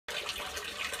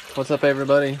What's up,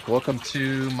 everybody? Welcome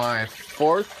to my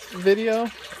fourth video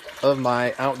of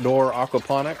my outdoor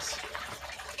aquaponics.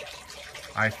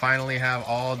 I finally have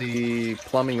all the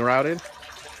plumbing routed,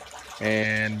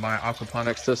 and my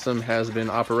aquaponics system has been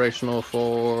operational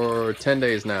for 10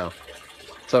 days now.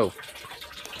 So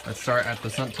let's start at the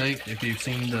sump tank. If you've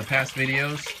seen the past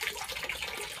videos,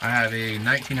 I have a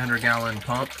 1900 gallon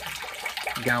per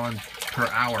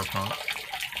hour pump.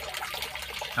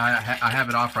 I have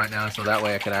it off right now so that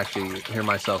way I can actually hear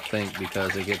myself think,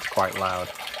 because it gets quite loud.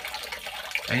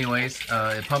 Anyways,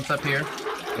 it pumps up here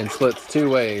and splits two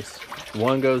ways.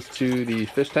 One goes to the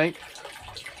fish tank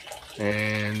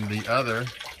and the other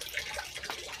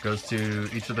goes to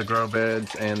each of the grow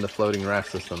beds and the floating raft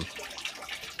system.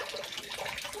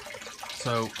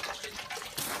 So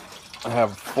I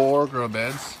have 4 grow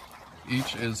beds.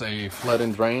 Each is a flood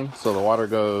and drain, so the water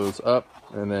goes up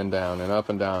and then down and up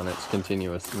and down. It's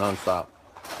continuous, non-stop.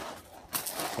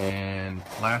 And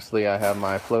lastly, I have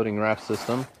my floating raft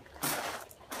system.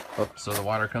 So the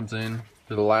water comes in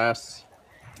through the last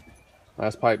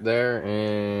pipe there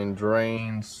and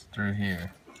drains through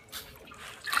here.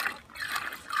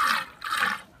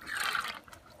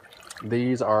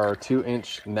 These are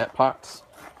 2-inch net pots,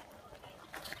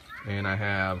 and I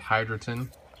have hydrogen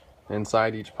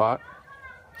inside each pot.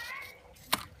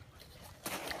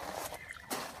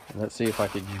 Let's see if I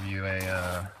could give you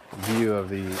a view of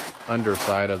the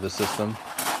underside of the system.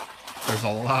 There's a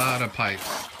lot of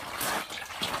pipes.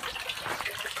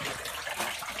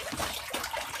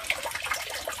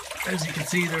 As you can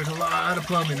see, there's a lot of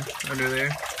plumbing under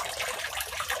there.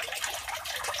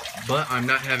 But I'm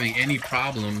not having any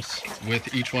problems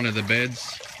with each one of the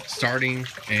beds starting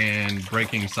and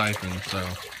breaking siphons, so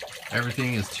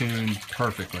everything is tuned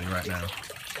perfectly right now.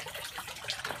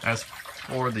 As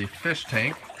for the fish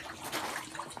tank,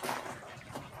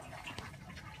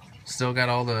 still got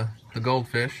all the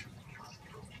goldfish.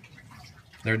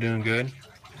 They're doing good.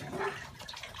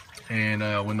 And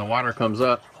when the water comes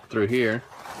up through here,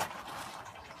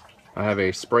 I have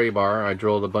a spray bar. I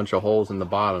drilled a bunch of holes in the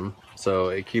bottom, so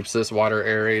it keeps this water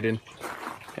aerated.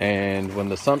 And when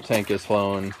the sump tank is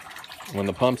flowing, when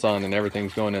the pump's on and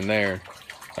everything's going in there,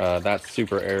 that's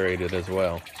super aerated as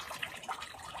well.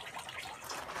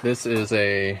 This is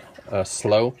a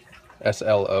SLO,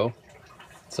 S-L-O.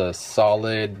 It's a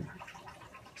solid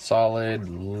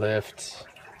lift.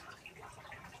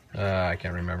 I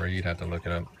can't remember. You'd have to look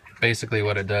it up. Basically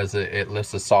what it does, it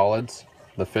lifts the solids,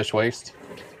 the fish waste.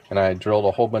 And I drilled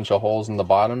a whole bunch of holes in the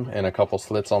bottom and a couple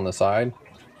slits on the side.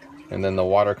 And then the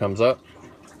water comes up,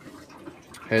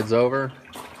 heads over.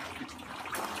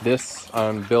 This,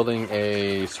 I'm building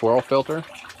a swirl filter,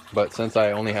 but since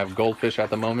I only have goldfish at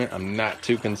the moment, I'm not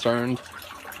too concerned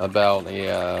about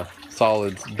a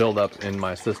solids buildup in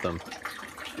my system.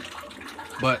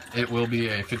 But it will be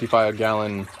a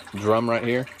 55-gallon drum right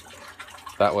here.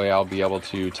 That way I'll be able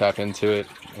to tap into it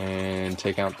and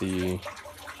take out the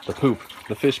poop,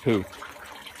 the fish poop.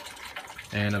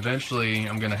 And eventually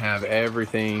I'm gonna have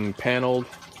everything paneled.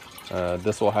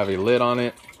 This will have a lid on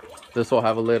it. This will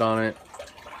have a lid on it,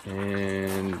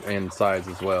 and sides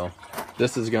as well.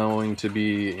 This is going to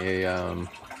be a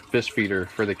fish feeder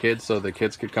for the kids, so the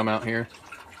kids could come out here,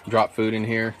 drop food in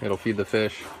here. It'll feed the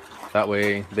fish. That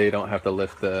way they don't have to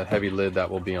lift the heavy lid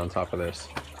that will be on top of this.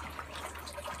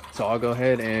 So I'll go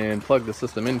ahead and plug the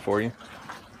system in for you.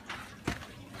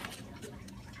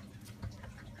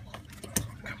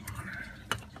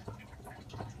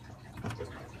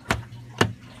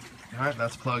 Alright,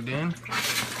 that's plugged in.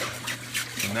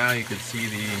 And now you can see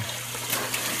the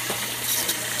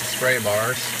spray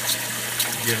bars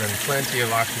giving plenty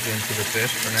of oxygen to the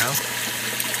fish for now.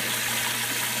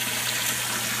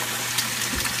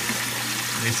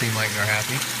 They seem like they're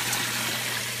happy.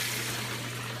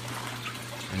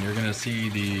 And you're gonna see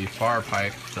the far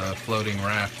pipe, the floating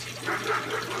raft.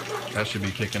 That should be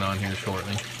kicking on here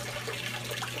shortly.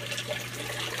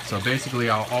 So basically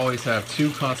I'll always have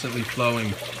 2 constantly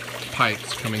flowing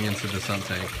pipes coming into the sump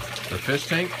tank. The fish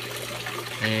tank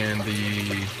and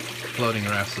the floating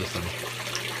raft system.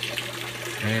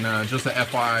 And just a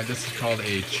FYI, this is called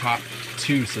a CHOP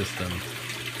 2 system.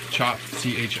 CHOP,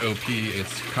 C-H-O-P,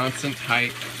 it's constant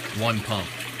height, 1 pump.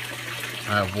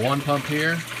 I have 1 pump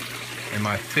here, and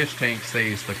my fish tank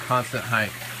stays the constant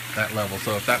height, that level.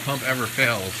 So if that pump ever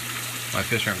fails, my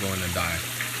fish aren't going to die.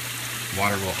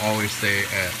 Water will always stay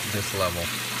at this level.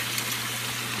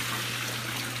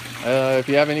 If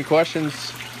you have any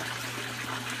questions,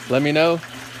 let me know.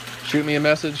 Shoot me a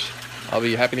message. I'll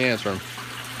be happy to answer them.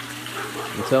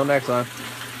 Until next time,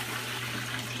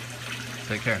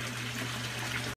 take care.